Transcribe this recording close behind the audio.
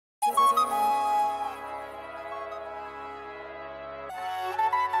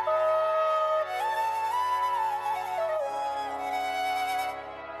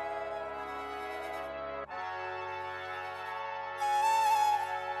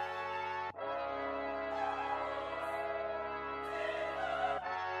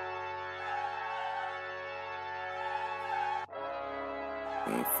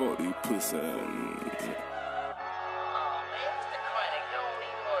Man, fuck these pussy ass.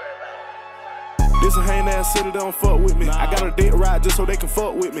 This a hang ass city, don't fuck with me. I got a dick ride just so they can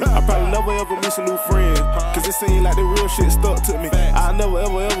fuck with me. I probably never ever meet some new friends, cause it seems like the real shit stuck to me. I'll never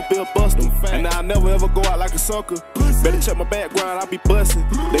ever be a buster, and I'll never ever go out like a sucker. Better check my background, I be bustin'.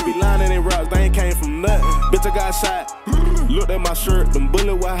 They be lying in their rocks, they ain't came from nothing. Bitch, I got shot. Looked at my shirt, them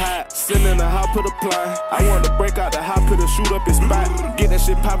bullet was hot. Sitting in the hot put a pline. I wanted to break out the hot put and shoot up his spot. Get that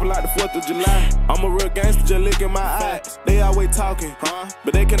shit poppin' like the 4th of July. I'm a real gangster, just look in my eyes. They always talking,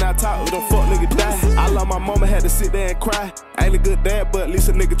 but they cannot talk with them fuck nigga die. I love my mama, had to sit there and cry. I ain't a good dad, but at least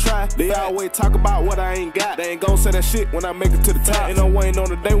a nigga try. They always talk about what I ain't got. They ain't gon' say that shit when I make it to the top. Ain't no waiting on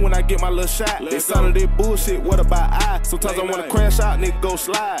the day when I get my little shot. They sounded their bullshit, what about I? Sometimes I wanna crash out, nigga go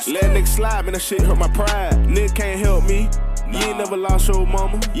slide. Let nigga slide, man, that shit hurt my pride. Nigga can't help me. You ain't never lost your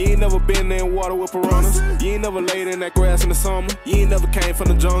mama. You ain't never been there in water with piranhas. You ain't never laid in that grass in the summer. You ain't never came from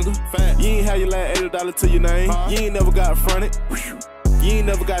the jungle. You ain't had your last $80 to your name. You ain't never got fronted. You ain't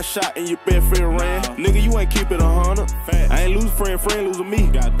never got shot and your best friend ran. Nigga, you ain't keep it 100. I ain't lose friend losing me.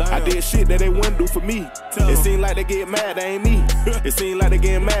 I did shit that they wouldn't do for me. It seem like they get mad, they ain't me. It seem like they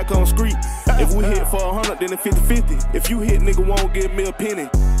getting mad cause I'm street. If we hit for 100, then it's 50-50. If you hit, nigga won't give me a penny.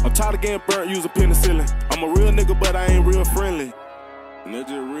 I'm tired of getting burnt, use a penicillin. I'm a real nigga, but I ain't real friendly. And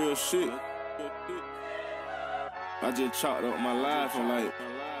that's just real shit. I just chalked up my life for like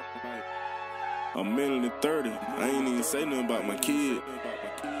a minute and 30. I ain't even say nothing about my kid.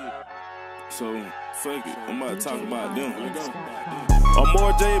 So, fuck it, I'm about to talk about them. I'm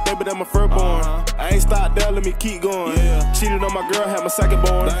more J, baby, than my firstborn. I ain't stopped there, let me keep going. Cheated on my girl, had my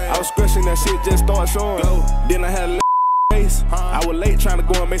secondborn. I was scratching that shit, just start showing. Then I had a face. I was late trying to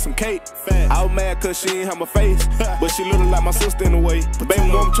go and make some cake. I was mad cause she ain't have my face, but she looked like my sister in a way. The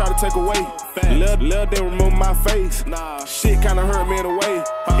baby mama tried to take away. Love didn't remember my face. Shit kinda hurt me in a way.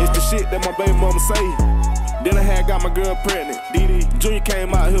 It's the shit that my baby mama say. Then I had got my girl pregnant. Junior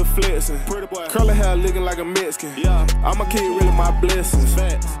came out here flexing. Curly hair looking like a Mexican. All my kids really my blessings.